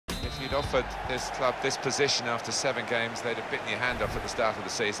If you'd offered this club this position after 7 games, they'd have bitten your hand off at the start of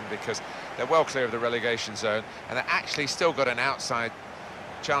the season, because they're well clear of the relegation zone, and they're actually still got an outside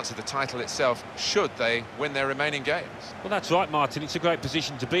chance of the title itself, should they win their remaining games. Well, that's right, Martin. It's a great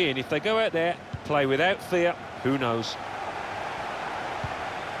position to be in. If they go out there, play without fear, who knows?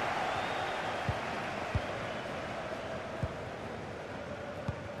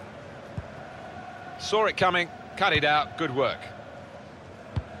 Saw it coming, cut it out, good work.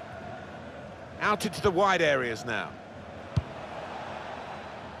 Out into the wide areas now.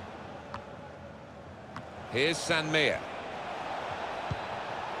 Here's Sanmia.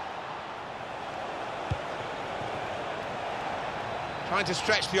 Trying to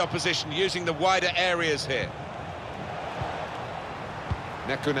stretch the opposition, using the wider areas here.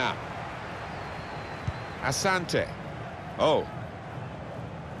 Nekuna. Asante. Oh.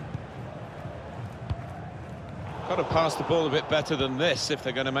 Got to pass the ball a bit better than this if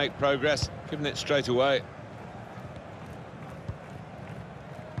they're going to make progress, giving it straight away.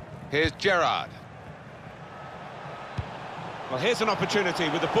 Here's Gerrard. Well, here's an opportunity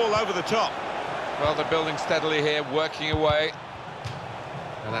with the ball over the top. Well, they're building steadily here, working away.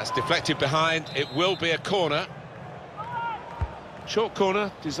 And that's deflected behind. It will be a corner. Short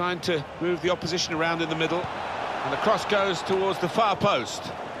corner, designed to move the opposition around in the middle. And the cross goes towards the far post.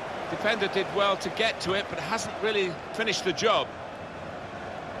 Defender did well to get to it, but hasn't really finished the job.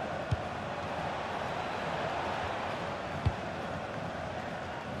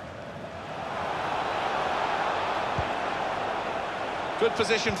 Good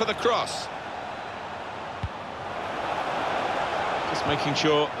position for the cross. Just making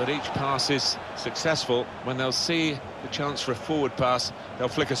sure that each pass is successful. When they'll see the chance for a forward pass, they'll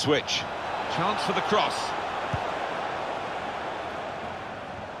flick a switch. Chance for the cross.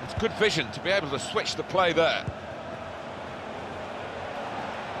 It's good vision to be able to switch the play there.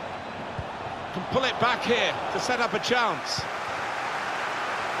 Can pull it back here to set up a chance.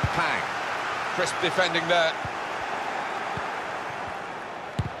 Pang. Crisp defending there.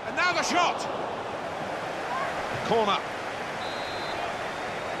 And now the shot. Corner.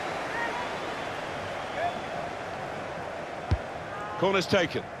 Corner's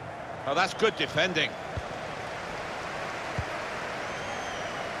taken. Oh, that's good defending.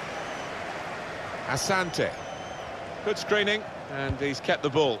 Asante. Good screening, and he's kept the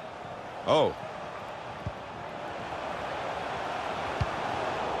ball. Oh.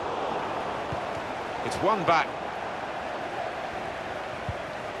 It's one back.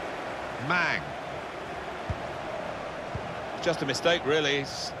 Mang. Just a mistake, really.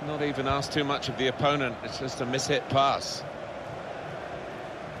 He's not even asked too much of the opponent. It's just a mishit pass.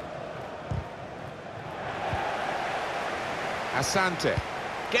 Asante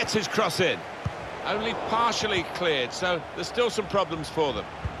gets his cross in. Only partially cleared, so there's still some problems for them.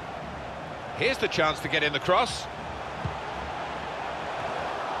 Here's the chance to get in the cross.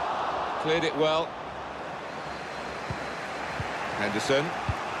 Cleared it well. Henderson.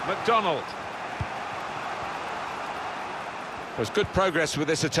 McDonald. There's good progress with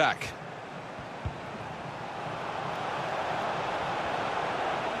this attack.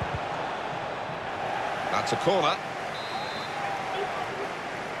 That's a corner.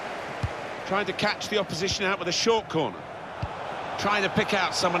 Trying to catch the opposition out with a short corner. Trying to pick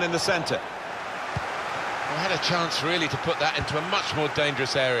out someone in the centre. Well, had a chance really to put that into a much more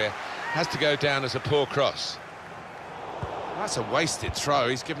dangerous area. Has to go down as a poor cross. That's a wasted throw.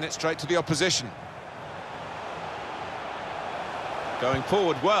 He's given it straight to the opposition. Going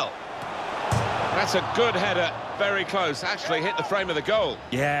forward well. That's a good header. Very close. Actually hit the frame of the goal.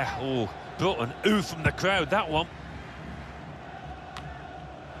 Yeah, oh, brought an ooh from the crowd, that one.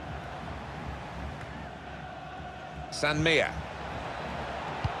 Sanmia.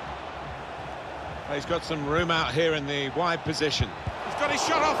 He's got some room out here in the wide position. He's got his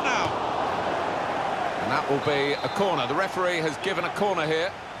shot off now. And that will be a corner. The referee has given a corner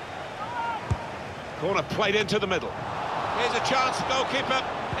here. Corner played into the middle. Here's a chance, goalkeeper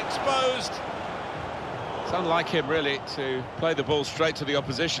exposed. It's unlike him, really, to play the ball straight to the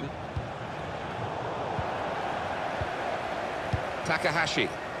opposition. Takahashi.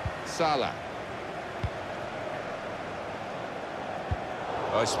 Salah.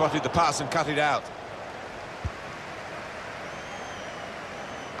 Oh, he spotted the pass and cut it out.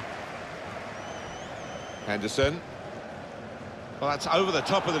 Henderson. Well, that's over the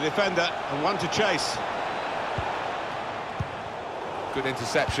top of the defender and one to chase. Good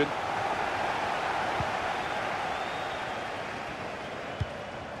interception.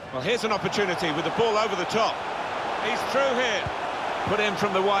 Well, here's an opportunity with the ball over the top. He's through here. Put in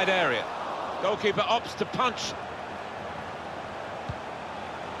from the wide area. Goalkeeper opts to punch.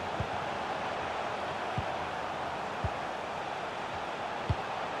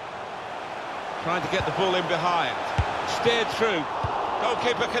 Trying to get the ball in behind. Steered through.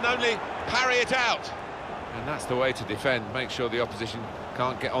 Goalkeeper can only parry it out. And that's the way to defend. Make sure the opposition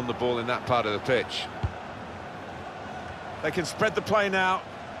can't get on the ball in that part of the pitch. They can spread the play now.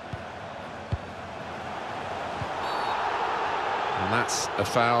 And that's a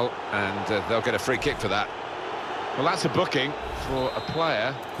foul, and they'll get a free kick for that. Well, that's a booking for a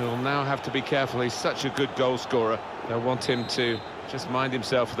player who'll now have to be careful. He's such a good goal scorer. They'll want him to just mind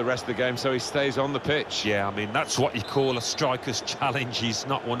himself for the rest of the game so he stays on the pitch. Yeah, I mean, that's what you call a striker's challenge. He's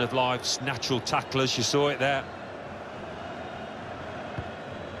not one of life's natural tacklers. You saw it there.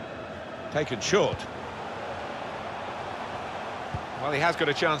 Taken short. Well, he has got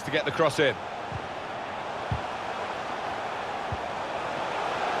a chance to get the cross in.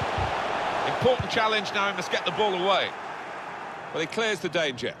 Important challenge now, he must get the ball away. Well, he clears the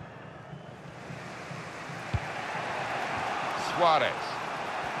danger. Suarez.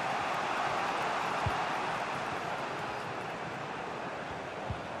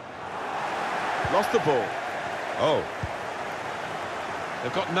 Lost the ball. Oh.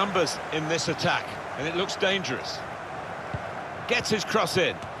 They've got numbers in this attack, and it looks dangerous. Gets his cross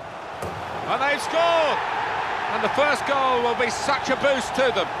in. And they've scored! And the first goal will be such a boost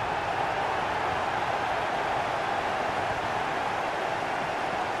to them.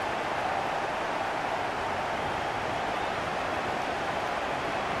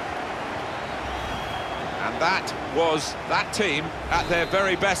 And that was that team at their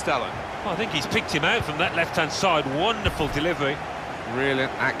very best, Alan. I think he's picked him out from that left-hand side. Wonderful delivery. Really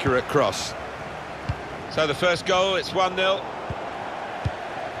accurate cross. So the first goal, it's 1-0.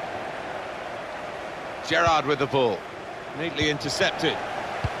 Gerrard with the ball. Neatly intercepted.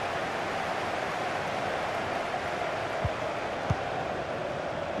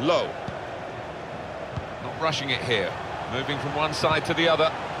 Low. Not rushing it here. Moving from one side to the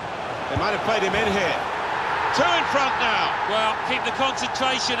other. They might have played him in here. Two in front now. Well, keep the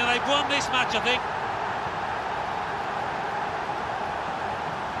concentration, and they've won this match, I think.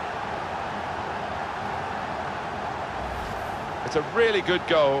 It's a really good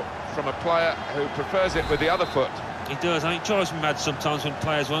goal from a player who prefers it with the other foot. He does. I think it drives me mad sometimes when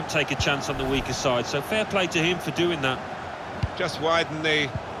players won't take a chance on the weaker side, so fair play to him for doing that. Just widen the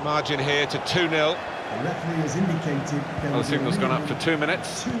margin here to 2-0. The referee has indicated Well, the signal's gone up for 2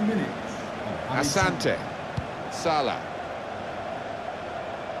 minutes. 2 minutes. Asante. Salah.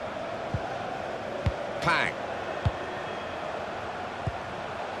 Pang.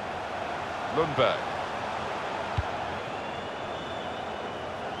 Lundberg.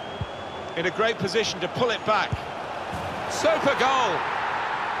 In a great position to pull it back. Super goal!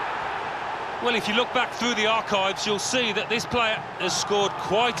 Well, if you look back through the archives, you'll see that this player has scored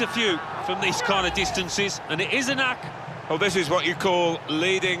quite a few from these kind of distances, and it is a knack. Well, this is what you call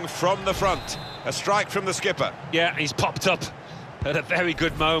leading from the front. A strike from the skipper. Yeah, he's popped up at a very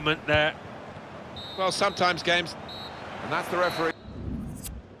good moment there. Well, sometimes games... And that's the referee.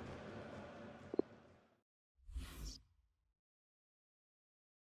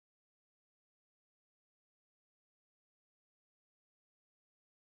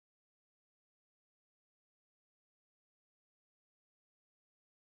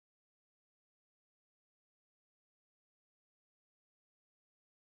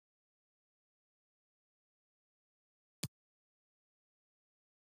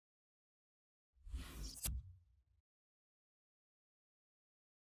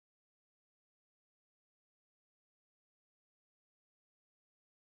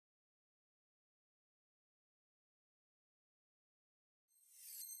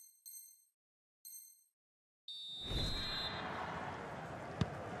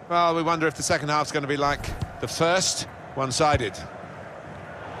 Well, we wonder if the second half's going to be like the first, one-sided.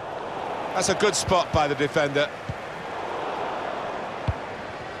 That's a good spot by the defender.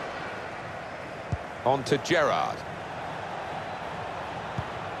 On to Gerrard.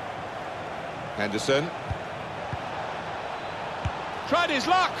 Henderson. Tried his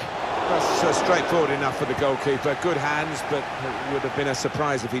luck. That's straightforward enough for the goalkeeper. Good hands, but it would have been a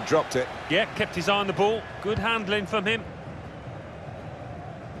surprise if he dropped it. Yeah, kept his eye on the ball. Good handling from him.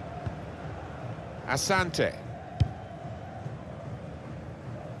 Asante.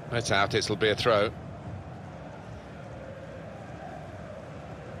 That's out, it'll be a throw.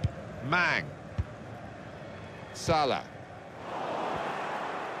 Mang. Salah.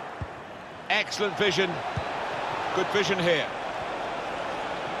 Excellent vision. Good vision here.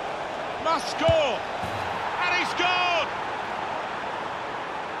 Must score! And he scored!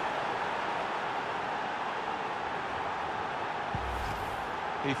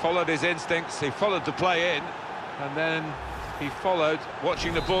 He followed his instincts, he followed the play in, and then He followed,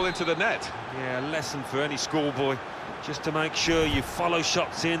 watching the ball into the net. Yeah, a lesson for any schoolboy, just to make sure you follow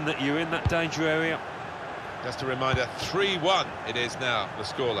shots in, that you're in that danger area. Just a reminder, 3-1 it is now, the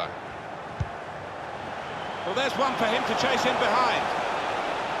scoreline. Well, there's one for him to chase in behind.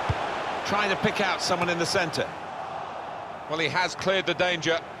 Trying to pick out someone in the centre. Well, he has cleared the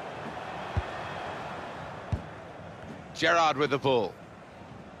danger. Gerrard with the ball.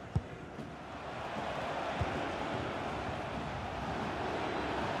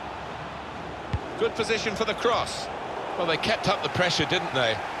 Good position for the cross. Well, they kept up the pressure, didn't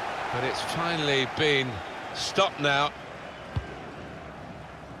they? But it's finally been stopped now.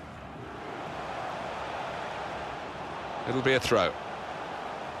 It'll be a throw.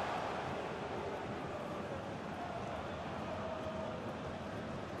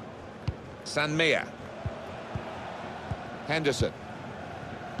 Sanmia. Henderson.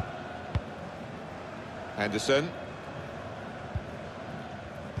 Henderson.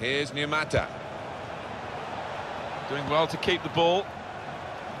 Here's Numata. Doing well to keep the ball.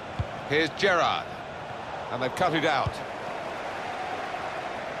 Here's Gerrard. And they've cut it out.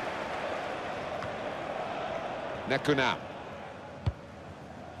 Nekuna.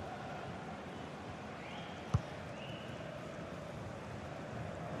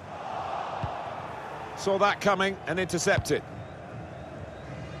 Saw that coming and intercepted.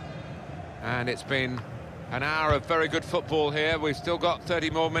 And it's been an hour of very good football here. We've still got 30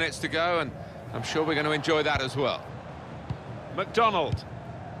 more minutes to go, and I'm sure we're going to enjoy that as well. McDonald.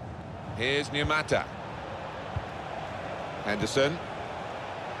 Here's Numata. Henderson.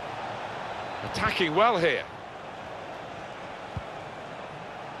 Attacking well here.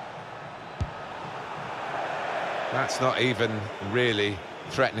 That's not even really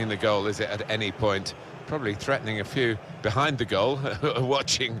threatening the goal, is it, at any point? Probably threatening a few behind the goal,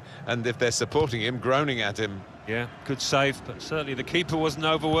 watching, and if they're supporting him, groaning at him. Yeah, good save, but certainly the keeper wasn't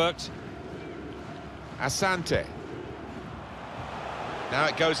overworked. Asante. Now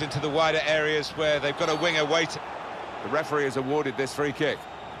it goes into the wider areas where they've got a winger waiting. The referee has awarded this free kick.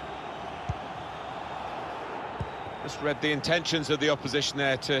 Just read the intentions of the opposition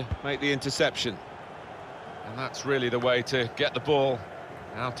there to make the interception. And that's really the way to get the ball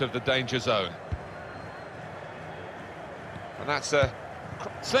out of the danger zone. And that's a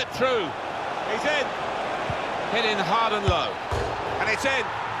slip through. He's in. Hit in hard and low. And it's in.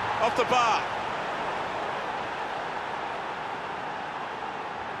 Off the bar.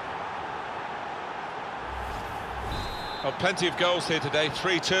 Oh, plenty of goals here today.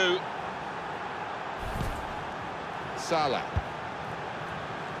 3-2. Salah.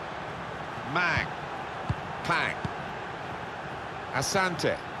 Mang. Pang.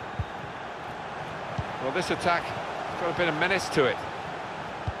 Asante. Well, this attack has got a bit of menace to it.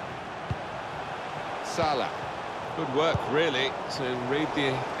 Salah. Good work, really, to read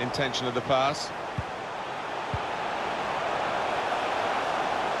the intention of the pass.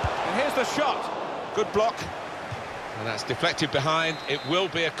 And here's the shot. Good block. And that's deflected behind. It will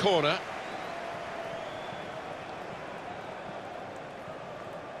be a corner.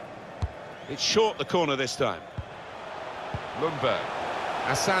 It's short, the corner this time. Lundberg.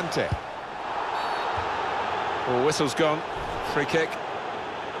 Asante. Oh, whistle's gone. Free kick.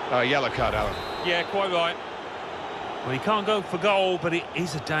 Yellow card, Alan. Yeah, quite right. Well, he can't go for goal, but it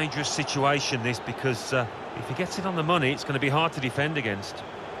is a dangerous situation, this, because if he gets it on the money, it's going to be hard to defend against.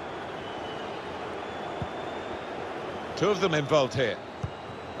 Two of them involved here.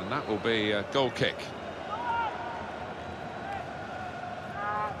 And that will be a goal kick.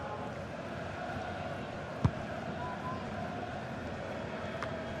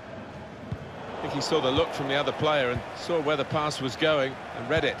 I think he saw the look from the other player and saw where the pass was going and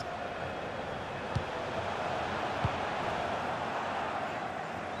read it.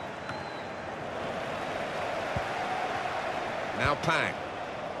 Now Pang.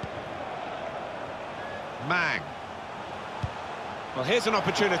 Mang. Well, here's an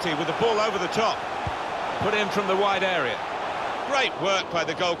opportunity with the ball over the top. Put in from the wide area. Great work by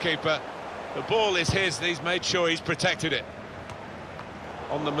the goalkeeper. The ball is his and he's made sure he's protected it.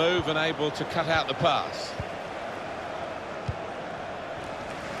 On the move and able to cut out the pass.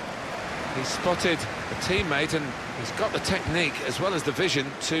 He's spotted a teammate and he's got the technique as well as the vision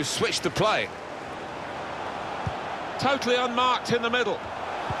to switch the play. Totally unmarked in the middle.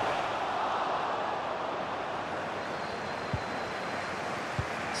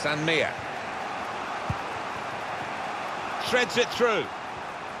 Sanmia. Threads it through.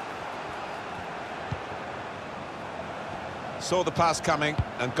 Saw the pass coming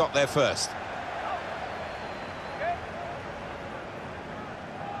and got there first.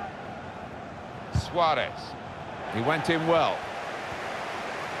 Suarez. He went in well.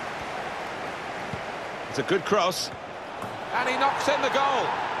 It's a good cross. And he knocks in the goal.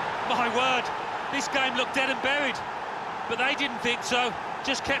 My word, this game looked dead and buried. But they didn't think so,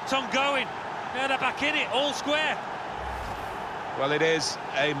 just kept on going. Now they're back in it, all square. Well, it is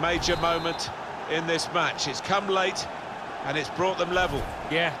a major moment in this match. It's come late and it's brought them level.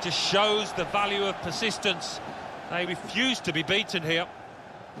 Yeah, just shows the value of persistence. They refuse to be beaten here.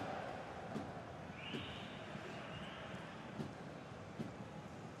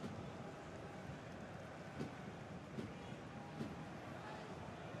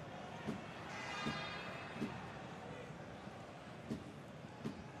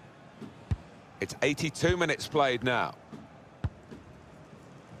 It's 82 minutes played now.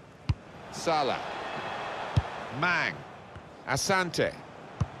 Salah. Mang. Asante.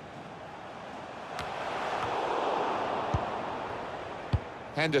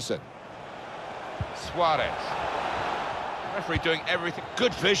 Henderson. Suarez. Referee doing everything.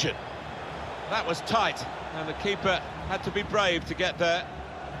 Good vision. That was tight, and the keeper had to be brave to get there.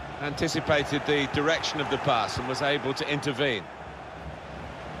 Anticipated the direction of the pass and was able to intervene.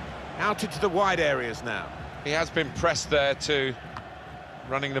 Out into the wide areas now. He has been pressed there to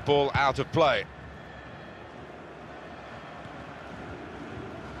running the ball out of play.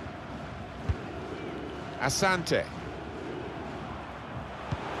 Asante.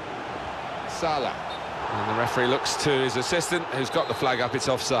 Salah. And the referee looks to his assistant, who's got the flag up. It's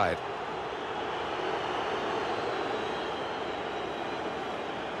offside.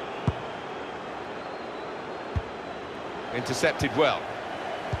 Intercepted well.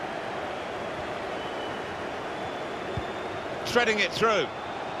 Threading it through.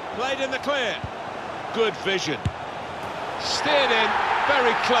 Played in the clear. Good vision. Steered in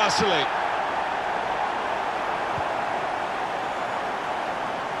very classily.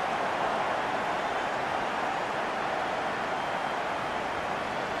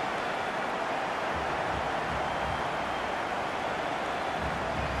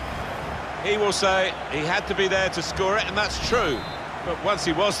 He will say he had to be there to score it, and that's true. But once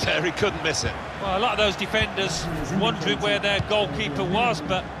he was there, he couldn't miss it. Well, a lot of those defenders wondering where their goalkeeper was,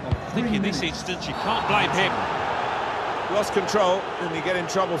 but I think in this instance you can't blame him. Lost control, and you get in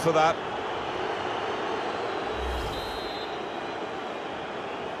trouble for that.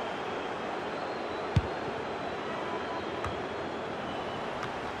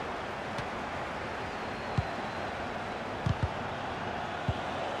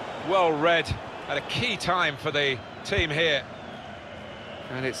 Well read at a key time for the team here.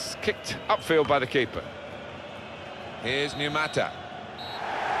 And it's kicked upfield by the keeper. Here's Numata.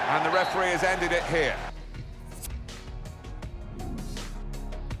 And the referee has ended it here.